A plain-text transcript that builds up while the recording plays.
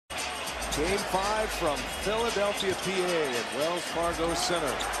Game 5 from Philadelphia, PA at Wells Fargo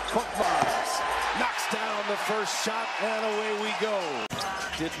Center. Korkmaz knocks down the first shot, and away we go.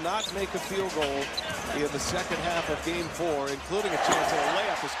 Did not make a field goal in the second half of Game 4, including a chance at a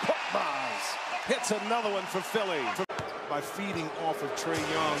layup as Korkmaz hits another one for Philly. By feeding off of Trae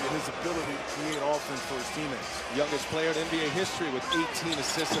Young and his ability to create offense for his teammates. Youngest player in NBA history with 18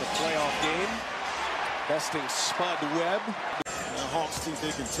 assists in a playoff game. Besting Spud Webb. The Hawks think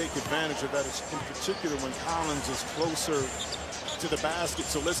they can take advantage of that, in particular when Collins is closer to the basket.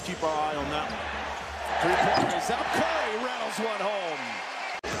 So let's keep our eye on that one. Three-pointers up. Curry rattles one home.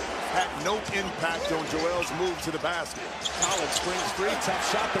 Had no impact on Joel's move to the basket. Collins springs free.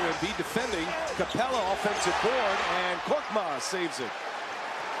 Tough shot there. Embiid defending. Capella offensive board, and Korkmaz saves it.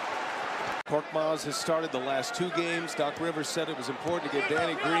 Korkmaz has started the last 2 games. Doc Rivers said it was important to get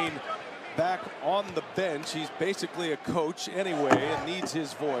Danny Green back on the bench. He's basically a coach anyway and needs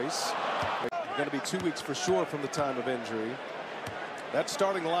his voice. It's going to be 2 weeks for sure from the time of injury. That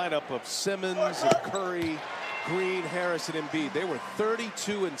starting lineup of Simmons and Curry, Green, Harris, and Embiid, they were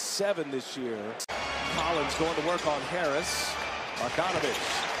 32-7 this year. Collins going to work on Harris. Markanovic.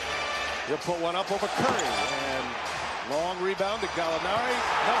 He'll put one up over Curry. And long rebound to Gallinari.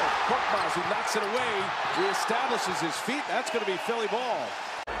 No, Korkmaz, who knocks it away, reestablishes his feet. That's going to be Philly ball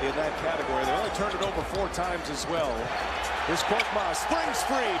in that category. They only turned it over 4 times as well. Here's Korkmaz. Springs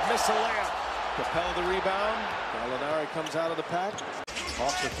free. Miss a layup. Capella the rebound. Gallinari comes out of the pack.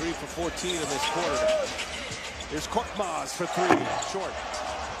 Hawks are 3 for 14 in this quarter. Here's Korkmaz for 3. Short.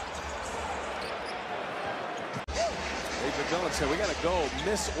 Dave McMillan said, we got to go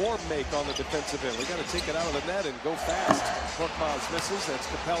miss or make on the defensive end. We got to take it out of the net and go fast. Korkmaz misses. That's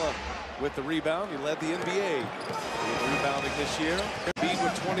Capella with the rebound. He led the NBA in rebounding this year. Embiid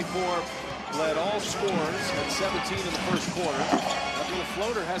with 24 led all scorers at 17 in the first quarter. That little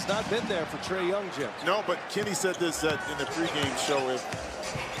floater has not been there for Trae Young, Jim. No, but Kenny said this in the pregame show. If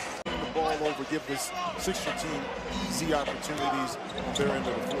the ball over, give this Sixer team Z opportunities on their end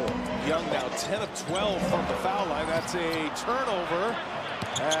of the floor. Young now 10 of 12 from the foul line. That's a turnover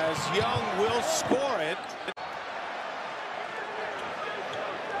as Young will score it.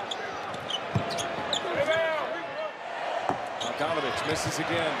 Markanovic misses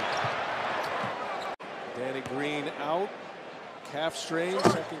again. Danny Green out. Calf strain,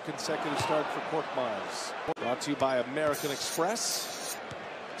 second consecutive start for Korkmaz. Brought to you by American Express.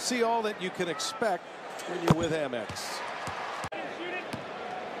 See all that you can expect when you're with Amex.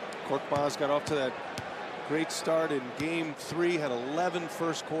 Korkmaz got off to that great start in Game 3, had 11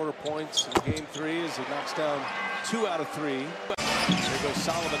 first quarter points in Game 3 as he knocks down 2 out of 3. There goes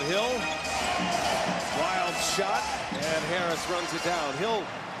Solomon Hill. Wild shot, and Harris runs it down. Hill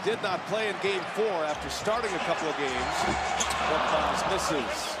did not play in Game 4 after starting a couple of games. Korkmaz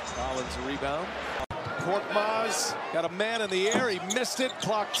misses. Collins a rebound. Korkmaz got a man in the air. He missed it.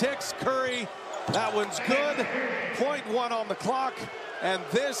 Clock ticks. Curry, that one's good. 0.1 on the clock. And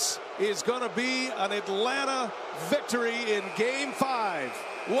this is going to be an Atlanta victory in Game 5.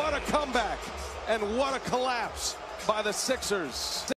 What a comeback and what a collapse by the Sixers.